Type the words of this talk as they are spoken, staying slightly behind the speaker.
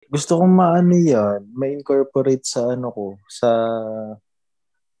Gusto kong maano yan, ma-incorporate sa ano ko, sa,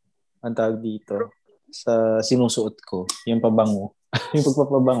 ang tawag dito, sa sinusuot ko, yung pabango. Yung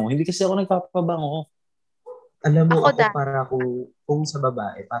pagpapabango. Hindi kasi ako nagpapabango. Alam mo, Ako ako dati. para kung sa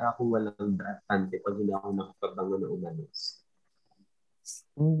babae, para akong walang dratante pag hindi ako nakapabango na umalis.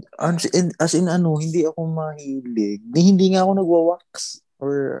 As in ano, hindi ako mahilig. Hindi nga ako nagwa-wax.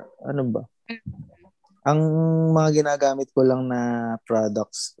 Or ano ba? Ang mga ginagamit ko lang na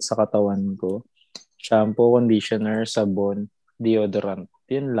products sa katawan ko, shampoo, conditioner, sabon, deodorant.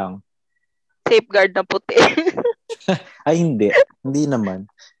 Yun lang. Safeguard na puti. Ay, hindi. Hindi naman.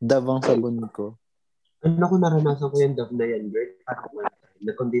 Dove ang sabon ko. Ano ko naranasan ko yung Dove na yan, girl? Parang one time,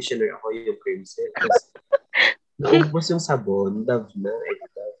 na-conditioner ako yung cream set. Tapos, naubos yung sabon, Dove na,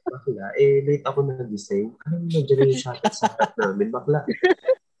 Dove. Bakla, late ako na-design. Ano nandiyan yung shot sa harap namin? Bakla,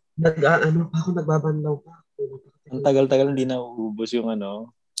 pa ako, nagbabanlaw pa ako. Ang tagal-tagal hindi na uubos yung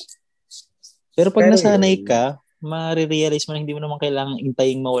ano. Pero pag Pero nasanay yun, ka, ma-realize mo na hindi mo naman kailangang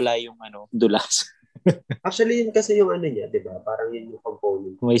intayin mawala yung ano, dulas. actually, yun kasi yung ano niya, di ba? Parang yun yung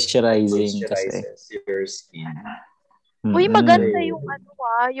component. Moisturizing kasi. Moisturizes your skin. Uy, Mm-mm. maganda yung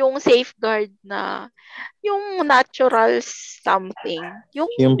yung safeguard na, yung natural something. Yung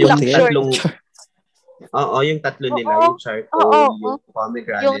Yung Yung puti. luxury. tatlong, oo, yung tatlo nila, Oo. yung charcoal, Oo. yung Yung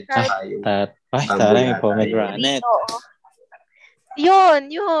pomegranate, Ay, tsaka yung ay, bamboo taray, may yata yun. pomegranate. Oo. Yun.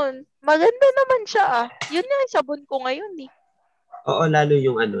 Maganda naman siya ah. Yun yung sabon ko ngayon eh. Oo, lalo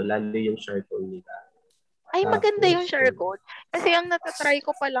yung charcoal nila. Ay, maganda yung Tapos, charcoal. Kasi ang natatry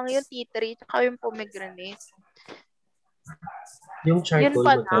ko pa lang yung tea tree tsaka yung pomegranate. yung Yun charcoal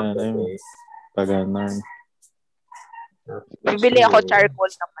pa lang. maganda eh. Pag ganun. Tapos, Bibili ako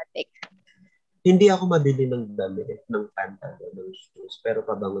charcoal na matik. hindi ako mabili ng damit, ng pantalon, ng shoes, pero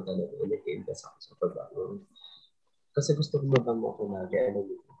pabango talaga. Nag-invest ako sa pabango. Kasi gusto ko mabango ako lagi. Alam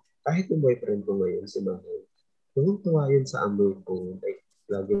mo, kahit yung boyfriend ko ngayon, si Mahal, tuwang-tuwa yun sa amoy ko. Like,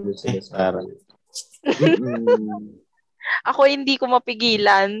 lagi mo Tara. sinasabi. Mm-mm. Ako hindi ko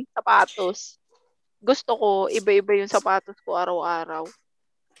mapigilan sapatos. Gusto ko iba-iba yung sapatos ko araw-araw.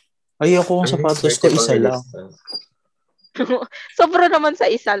 Ay, ako ang sapatos ko, isa lang. Sobra naman sa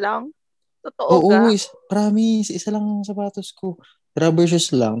isa lang. Totoo Oo, ga? promise. Isa lang ang sapatos ko. Rubber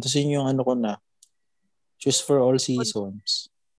shoes lang. Tapos yun yung ano ko na. Shoes for all seasons.